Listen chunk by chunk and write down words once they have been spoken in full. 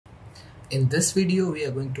In this video, we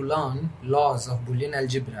are going to learn laws of Boolean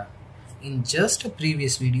algebra. In just a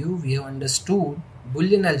previous video, we have understood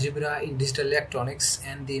Boolean algebra in digital electronics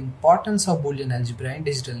and the importance of Boolean algebra in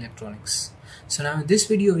digital electronics. So now in this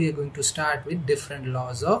video, we are going to start with different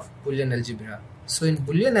laws of Boolean algebra. So in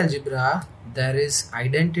Boolean algebra, there is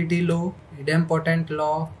identity law, idempotent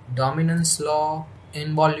law, dominance law,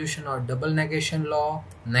 involution or double negation law,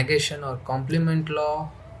 negation or complement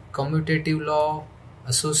law, commutative law,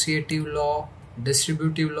 associative law,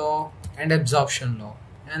 distributive law, and absorption law.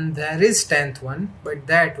 And there is 10th one, but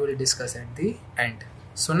that we'll discuss at the end.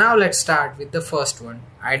 So now let's start with the first one,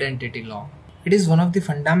 identity law. It is one of the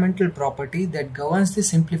fundamental property that governs the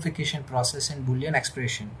simplification process in Boolean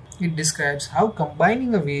expression. It describes how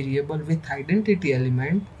combining a variable with identity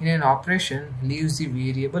element in an operation leaves the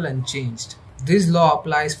variable unchanged. This law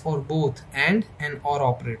applies for both AND and OR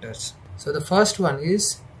operators. So the first one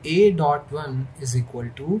is A dot 1 is equal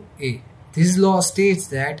to A. This law states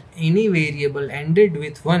that any variable ended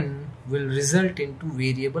with 1 will result into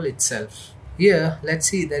variable itself. Here, let's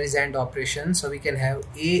see, there is AND operation, so we can have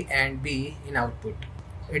A and B in output.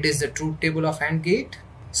 It is the truth table of AND gate.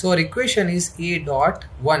 So our equation is A dot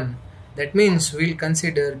 1. That means we'll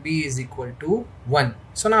consider B is equal to 1.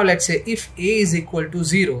 So now let's say if A is equal to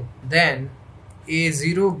 0, then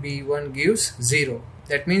A0 B1 gives 0.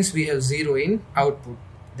 That means we have 0 in output.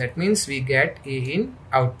 That means we get A in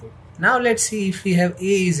output. Now let's see if we have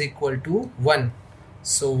A is equal to 1.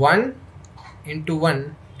 So 1 into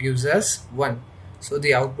 1 gives us 1. So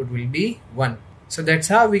the output will be 1. So that's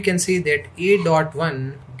how we can see that A dot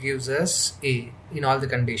 1 gives us A in all the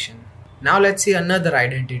condition. Now let's see another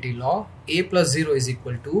identity law. A plus 0 is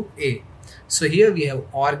equal to A. So here we have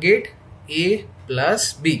OR gate A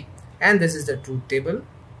plus B. And this is the truth table.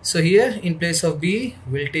 So here in place of B,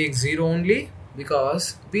 we'll take 0 only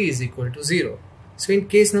because B is equal to 0. So in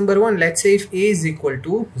case number 1, let's say if A is equal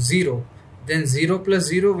to 0, then 0 plus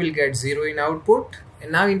 0 will get 0 in output.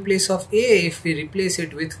 And now in place of A, if we replace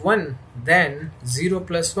it with 1, then 0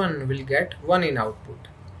 plus 1 will get 1 in output.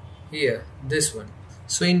 Here, this one.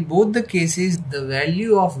 So in both the cases, the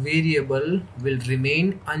value of variable will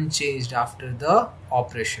remain unchanged after the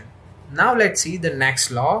operation. Now let's see the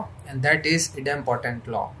next law, and that is idempotent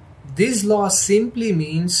law. This law simply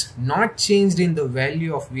means not changed in the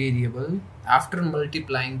value of variable after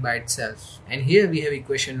multiplying by itself. And here we have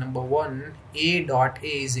equation number 1, A dot A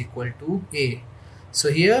is equal to A. So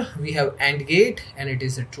here we have AND gate, and it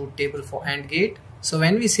is the truth table for AND gate. So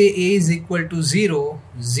when we say A is equal to 0,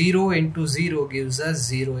 0 into 0 gives us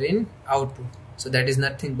 0 in output. So that is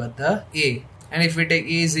nothing but the A. And if we take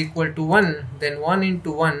A is equal to 1, then 1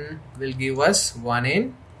 into 1 will give us 1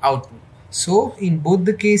 in output. So in both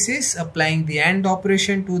the cases, applying the AND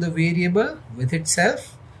operation to the variable with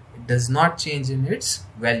itself, it does not change in its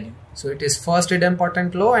value. So it is first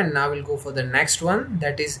idempotent law, and now we'll go for the next one,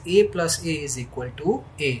 that is A plus A is equal to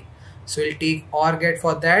A. So we'll take OR gate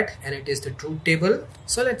for that, and it is the truth table.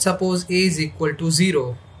 So let's suppose A is equal to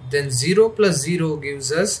 0, then 0 plus 0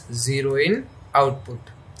 gives us 0 in output.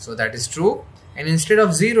 So that is true. And instead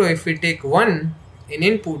of 0, if we take 1 in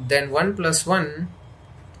input, then 1 plus 1,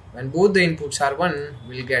 when both the inputs are 1,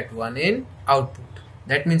 we'll get 1 in output.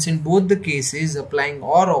 That means in both the cases, applying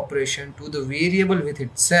OR operation to the variable with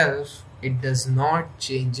itself, it does not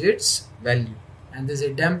change its value. And this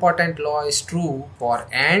idempotent law is true for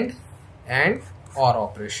AND and OR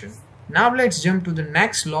operation. Now let's jump to the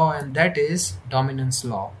next law, and that is dominance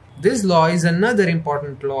law. This law is another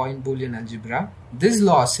important law in Boolean algebra. This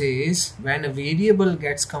law says when a variable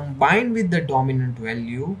gets combined with the dominant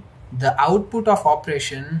value, the output of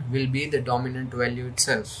operation will be the dominant value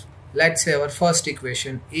itself. Let's say our first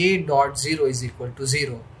equation, A dot 0 is equal to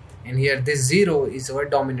 0. And here this 0 is our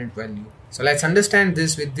dominant value. So let's understand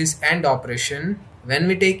this with this AND operation. When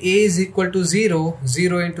we take A is equal to 0,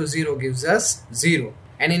 0 into 0 gives us 0.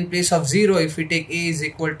 And in place of 0, if we take A is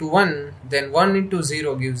equal to 1, then 1 into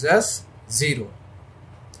 0 gives us 0.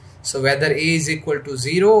 So whether A is equal to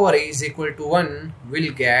 0 or A is equal to 1,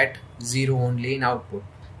 we'll get 0 only in output.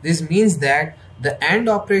 This means that the AND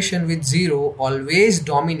operation with 0 always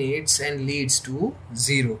dominates and leads to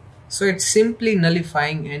 0. So it's simply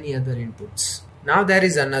nullifying any other inputs. Now there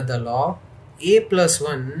is another law. A plus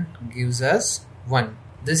 1 gives us 1.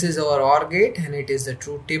 This is our OR gate, and it is the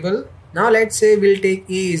truth table. Now let's say we'll take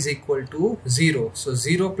A is equal to 0. So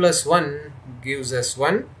 0 plus 1 gives us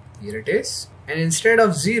 1. Here it is. And instead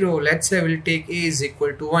of 0, let's say we'll take A is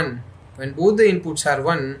equal to 1. When both the inputs are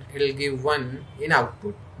 1, it will give 1 in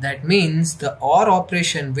output. That means the OR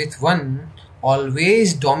operation with 1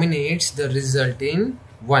 always dominates the result in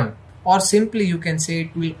 1. or simply you can say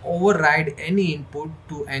it will override any input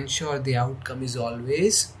to ensure the outcome is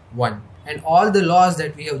always 1. And all the laws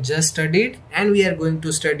that we have just studied and we are going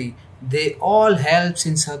to study, they all helps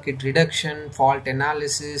in circuit reduction, fault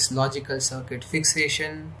analysis, logical circuit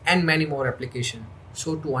fixation and many more applications.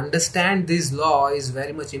 So to understand this law is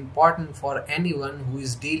very much important for anyone who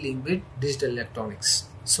is dealing with digital electronics.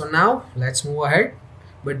 So now let's move ahead.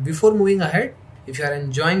 But before moving ahead, if you are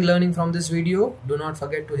enjoying learning from this video, do not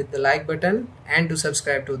forget to hit the like button and to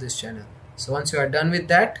subscribe to this channel. So once you are done with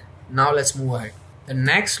that, now let's move ahead. The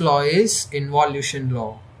next law is Involution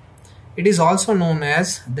Law. It is also known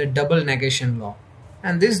as the double negation law.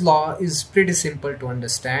 And this law is pretty simple to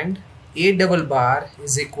understand. A double bar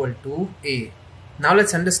is equal to A. Now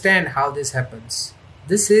let's understand how this happens.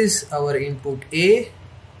 This is our input A.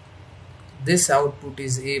 This output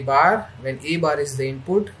is A bar. When A bar is the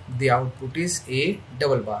input, the output is A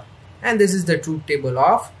double bar. And this is the truth table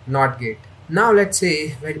of NOT gate. Now let's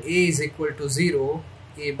say when A is equal to 0,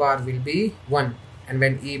 A bar will be 1. And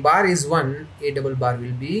when A bar is 1, A double bar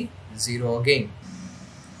will be 0 again.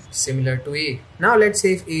 Similar to A. Now let's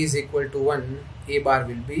say if A is equal to 1, A bar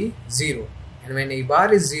will be 0. And when A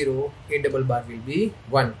bar is 0, A double bar will be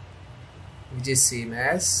 1, which is same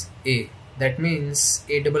as A. That means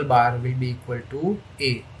A double bar will be equal to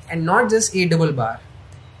A. And not just A double bar.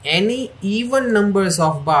 Any even numbers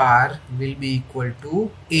of bar will be equal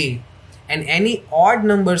to A. And any odd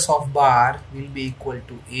numbers of bar will be equal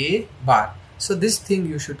to A bar. So this thing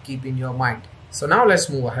you should keep in your mind. So now let's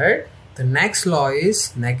move ahead. The next law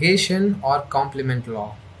is negation or complement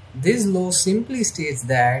law. This law simply states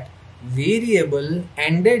that variable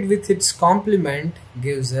ended with its complement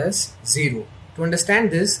gives us 0. To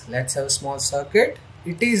understand this, let's have a small circuit.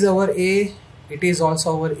 It is our A, it is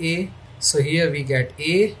also our A. So here we get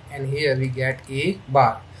A and here we get A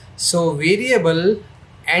bar. So variable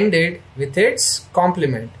ended with its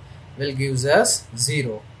complement will gives us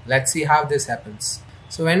 0. Let's see how this happens.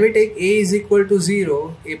 So when we take A is equal to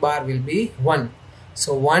 0, A bar will be 1.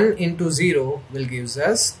 So 1 into 0 will gives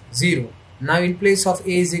us 0. Now in place of A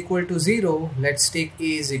is equal to 0, let's take A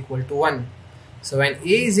is equal to 1. So when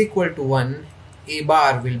A is equal to 1, A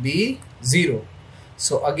bar will be 0.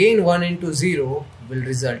 So again 1 into 0 will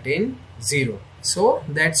result in 0. So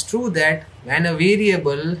that's true that when a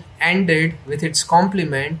variable ended with its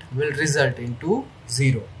complement will result into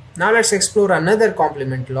 0. Now let's explore another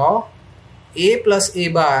complement law. A plus A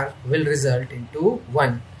bar will result into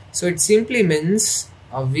 1. So it simply means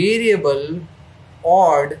a variable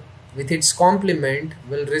odd with its complement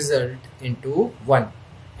will result into 1.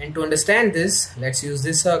 And to understand this, let's use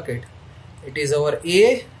this circuit. It is our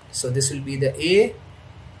A, so this will be the A.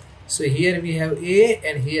 So here we have A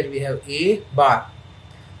and here we have A bar.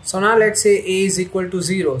 So now let's say A is equal to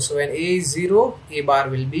 0. So when A is 0, A bar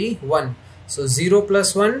will be 1. So 0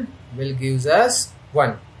 plus 1 will gives us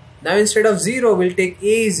 1. Now instead of 0, we'll take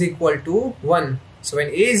A is equal to 1. So when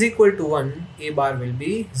A is equal to 1, A bar will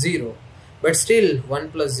be 0. But still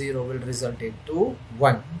 1 plus 0 will result into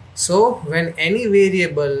 1. So when any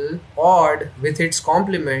variable odd with its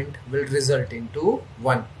complement will result into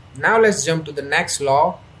 1. Now let's jump to the next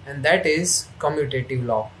law, and that is commutative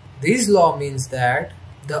law. This law means that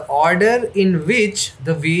the order in which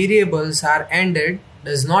the variables are ended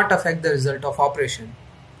does not affect the result of operation.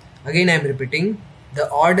 Again I am repeating, the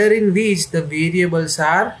order in which the variables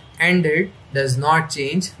are ended does not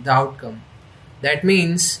change the outcome. That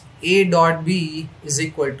means A dot B is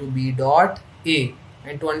equal to B dot A.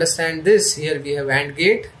 And to understand this, here we have AND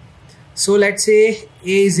gate. So let's say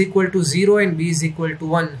A is equal to 0 and B is equal to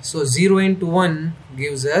 1. So 0 into 1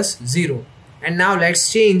 gives us 0. And now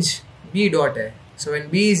let's change B dot A. So when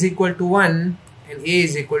B is equal to 1 and A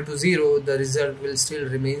is equal to 0, the result will still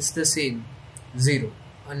remains the same, 0.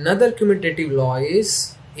 Another commutative law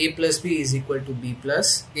is A plus B is equal to B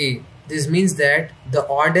plus A. This means that the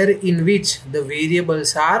order in which the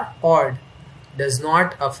variables are odd does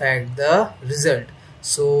not affect the result.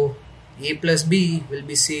 So A plus B will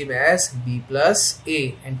be same as B plus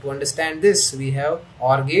A. And to understand this, we have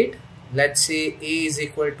OR gate. Let's say A is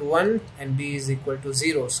equal to 1 and B is equal to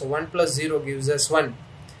 0. So 1 plus 0 gives us 1.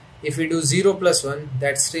 If we do 0 plus 1,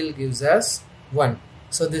 that still gives us 1.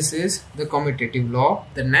 So this is the commutative law.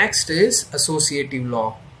 The next is associative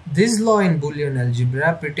law. This law in Boolean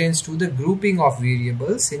algebra pertains to the grouping of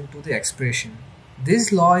variables into the expression.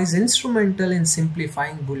 This law is instrumental in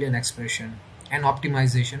simplifying Boolean expression and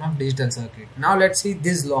optimization of digital circuit. Now let's see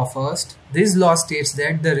this law first. This law states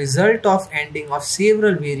that the result of ending of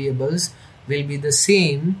several variables will be the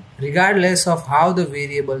same regardless of how the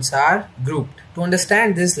variables are grouped. To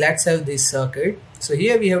understand this, let's have this circuit. So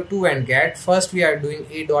here we have two AND gate. First we are doing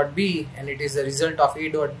A dot B, and it is the result of A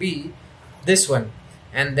dot B, this one,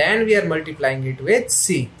 and then we are multiplying it with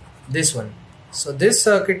C, this one. So this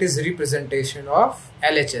circuit is representation of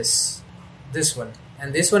LHS, this one,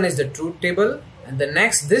 and this one is the truth table, and the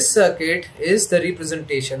next, this circuit is the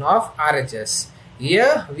representation of RHS.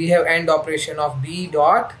 Here we have AND operation of B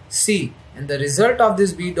dot C, and the result of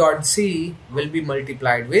this B dot C will be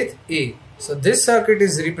multiplied with A. So this circuit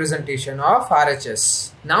is representation of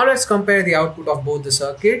RHS. Now let's compare the output of both the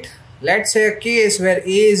circuit. Let's say a case where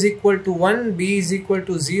A is equal to 1, B is equal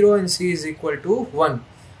to 0, and C is equal to 1.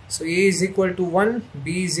 So A is equal to 1,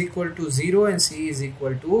 B is equal to 0, and C is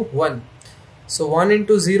equal to 1. So 1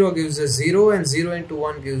 into 0 gives us 0, and 0 into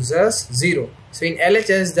 1 gives us 0. So in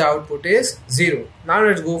LHS the output is 0. Now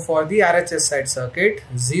let's go for the RHS side circuit.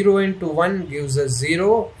 0 into 1 gives us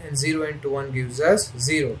 0, and 0 into 1 gives us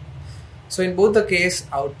 0. So in both the case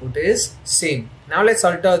output is same. Now let's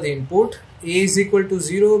alter the input. A is equal to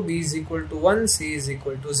 0, B is equal to 1, C is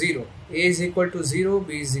equal to 0. A is equal to 0,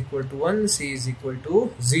 B is equal to 1, C is equal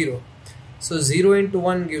to 0. So 0 into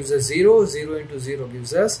 1 gives us 0, 0 into 0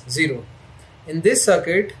 gives us 0. In this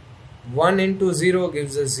circuit, 1 into 0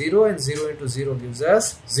 gives us 0, and 0 into 0 gives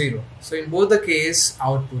us 0. So in both the case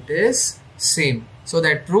output is same. So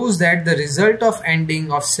that proves that the result of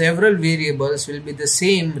ANDing of several variables will be the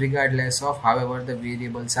same regardless of however the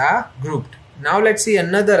variables are grouped. Now let's see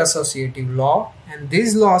another associative law, and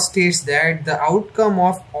this law states that the outcome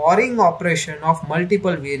of ORing operation of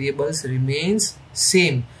multiple variables remains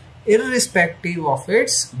same irrespective of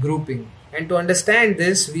its grouping. And to understand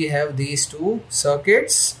this, we have these two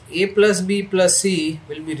circuits. A plus B plus C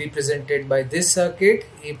will be represented by this circuit,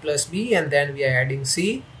 A plus B, and then we are adding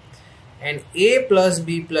C. And A plus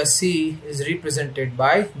B plus C is represented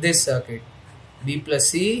by this circuit. B plus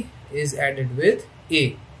C is added with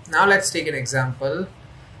A. Now let's take an example.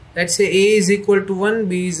 Let's say A is equal to 1,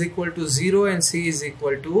 B is equal to 0, and C is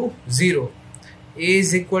equal to 0. A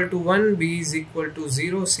is equal to 1, B is equal to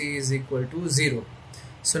 0, C is equal to 0.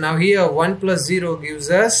 So now here 1 plus 0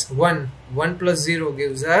 gives us 1. 1 plus 0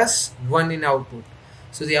 gives us 1 in output.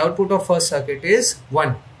 So the output of first circuit is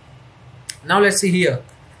 1. Now let's see here.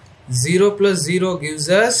 0 plus 0 gives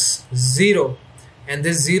us 0. And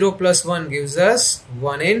this 0 plus 1 gives us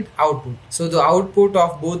 1 in output. So the output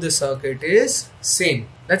of both the circuit is same.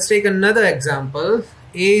 Let's take another example.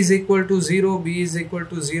 A is equal to 0, B is equal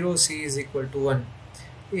to 0, C is equal to 1.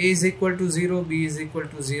 A is equal to 0, B is equal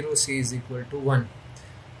to 0, C is equal to 1.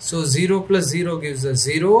 So 0 plus 0 gives us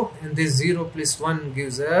 0, and this 0 plus 1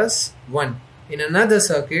 gives us 1. In another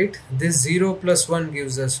circuit, this 0 plus 1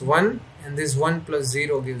 gives us 1, and this 1 plus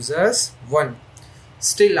 0 gives us 1.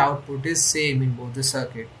 Still output is same in both the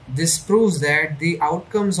circuit. This proves that the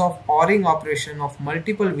outcomes of ORing operation of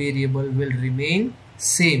multiple variable will remain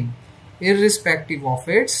same irrespective of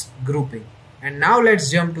its grouping. And now let's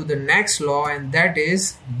jump to the next law, and that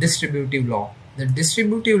is distributive law. The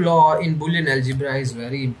distributive law in Boolean algebra is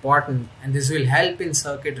very important, and this will help in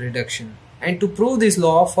circuit reduction. And to prove this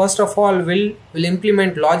law, first of all we'll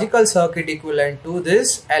implement logical circuit equivalent to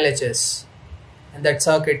this LHS, and that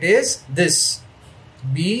circuit is this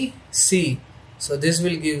B, C. So this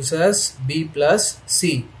will give us B plus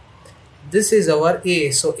C. This is our A,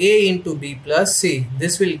 so A into B plus C.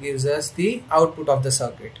 This will give us the output of the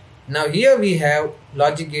circuit. Now here we have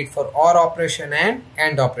logic gate for OR operation and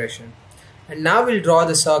AND operation. And now we'll draw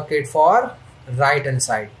the circuit for right hand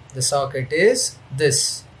side. The circuit is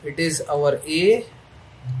this. It is our A,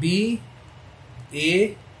 B,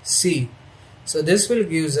 A, C. So this will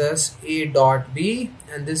give us A dot B,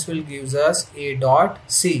 and this will give us A dot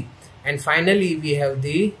C. And finally we have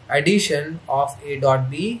the addition of A dot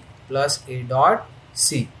B plus A dot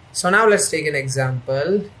C. So now let's take an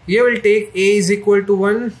example. Here we'll take A is equal to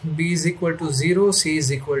 1, B is equal to 0, C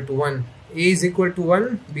is equal to 1. A is equal to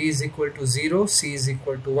 1, B is equal to 0, C is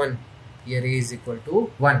equal to 1. Here A is equal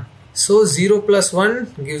to 1. So 0 plus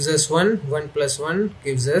 1 gives us 1, 1 plus 1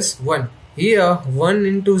 gives us 1. Here 1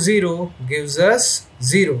 into 0 gives us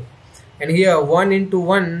 0. And here 1 into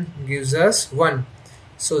 1 gives us 1.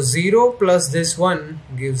 So 0 plus this 1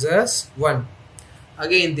 gives us 1.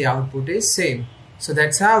 Again the output is same. So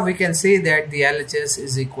that's how we can say that the LHS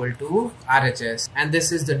is equal to RHS, and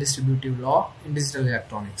this is the distributive law in digital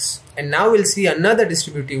electronics. And now we'll see another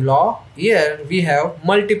distributive law. Here we have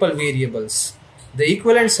multiple variables. The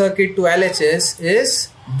equivalent circuit to LHS is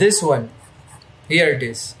this one. Here it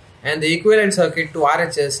is. And the equivalent circuit to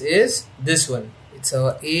RHS is this one. It's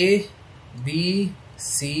our A, B,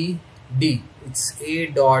 C, D. it's A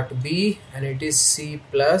dot B and it is C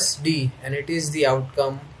plus D, and it is the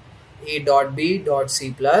outcome A dot B dot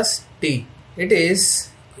C plus D. It is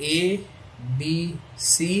A B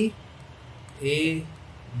C A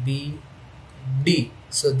B D.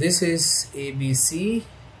 So this is A B C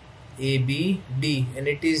A B D, and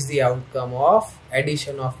it is the outcome of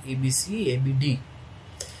addition of A B C A B D.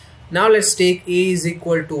 Now let's take A is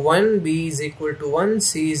equal to 1, B is equal to 1,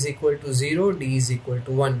 C is equal to 0, D is equal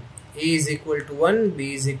to 1. A is equal to 1,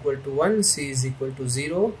 B is equal to 1, C is equal to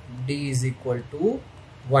 0, D is equal to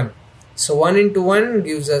 1. So 1 into 1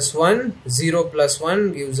 gives us 1, 0 plus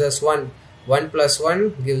 1 gives us 1, 1 plus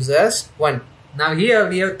 1 gives us 1. Now here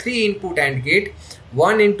we have 3 input AND gate.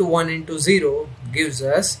 1 into 0 gives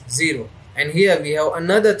us 0. And here we have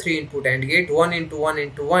another 3 input AND gate. 1 into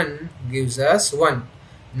 1 gives us 1.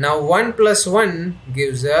 Now 1 plus 1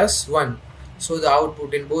 gives us 1. So the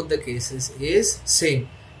output in both the cases is same.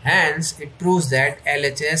 Hence it proves that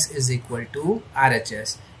LHS is equal to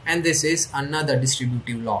RHS. And this is another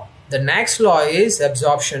distributive law. The next law is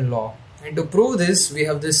absorption law. And to prove this, we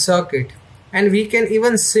have this circuit. And we can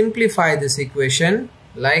even simplify this equation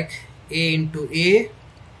like A into A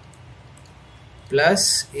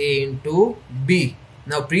plus A into B.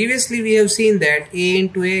 Now previously we have seen that A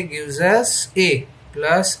into A gives us A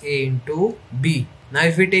plus A into B. Now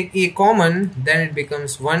if we take A common, then it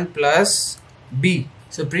becomes 1 plus B.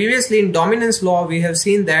 So previously in dominance law we have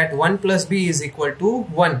seen that 1 plus B is equal to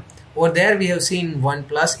 1. Over there we have seen 1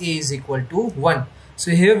 plus A is equal to 1.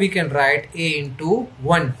 So here we can write A into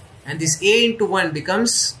 1. And this A into 1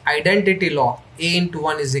 becomes identity law. A into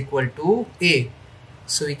 1 is equal to A.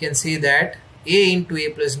 So we can say that A into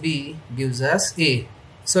A plus B gives us A.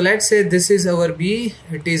 So let's say this is our B,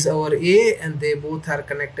 it is our A, and they both are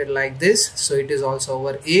connected like this. So it is also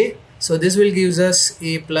our A. So this will give us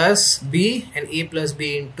A plus B and A plus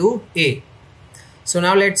B into A. So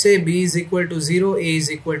now let's say B is equal to 0, A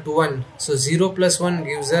is equal to 1. So 0 plus 1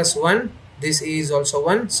 gives us 1. This A is also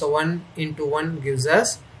 1. So 1 into 1 gives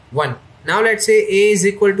us 1. Now let's say A is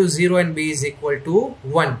equal to 0 and B is equal to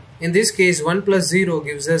 1. In this case 1 plus 0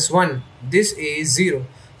 gives us 1. This A is 0.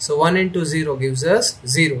 So 1 into 0 gives us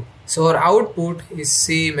 0. So our output is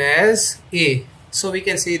same as A. So we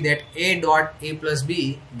can say that A dot A plus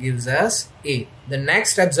B gives us A. The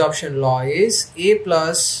next absorption law is A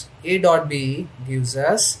plus A dot B gives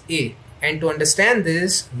us A. And to understand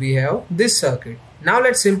this, we have this circuit. Now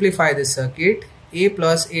let's simplify this circuit. A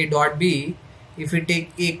plus A dot B. If we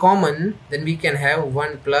take A common, then we can have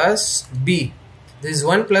 1 plus B. This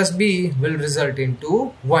 1 plus B will result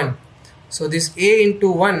into 1. So this A into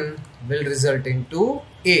 1 will result into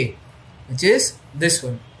A, which is this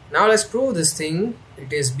one. Now let's prove this thing.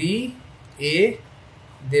 It is B, A,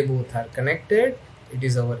 they both are connected. It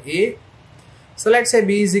is our A. So let's say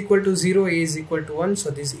B is equal to 0, A is equal to 1.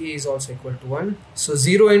 So this A is also equal to 1. So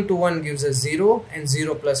 0 into 1 gives us 0 and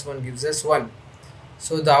 0 plus 1 gives us 1.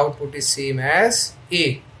 So the output is same as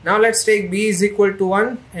A. Now let's take B is equal to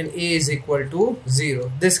 1 and A is equal to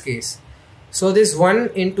 0, this case. So this 1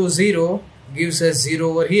 into 0 gives us 0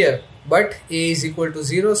 over here. But A is equal to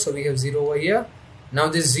 0, so we have 0 over here. Now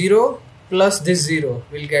this 0 plus this 0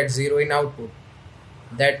 will get 0 in output.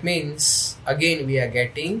 That means again we are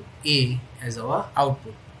getting A as our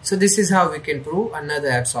output. So this is how we can prove another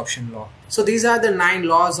absorption law. So these are the 9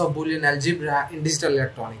 laws of Boolean algebra in digital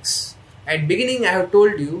electronics. At beginning I have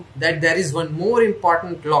told you that there is one more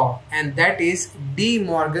important law, and that is De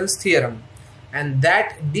Morgan's theorem. And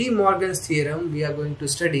that De Morgan's theorem we are going to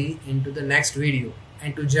study into the next video.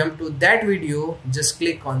 And to jump to that video, just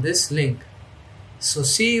click on this link. So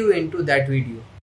see you into that video.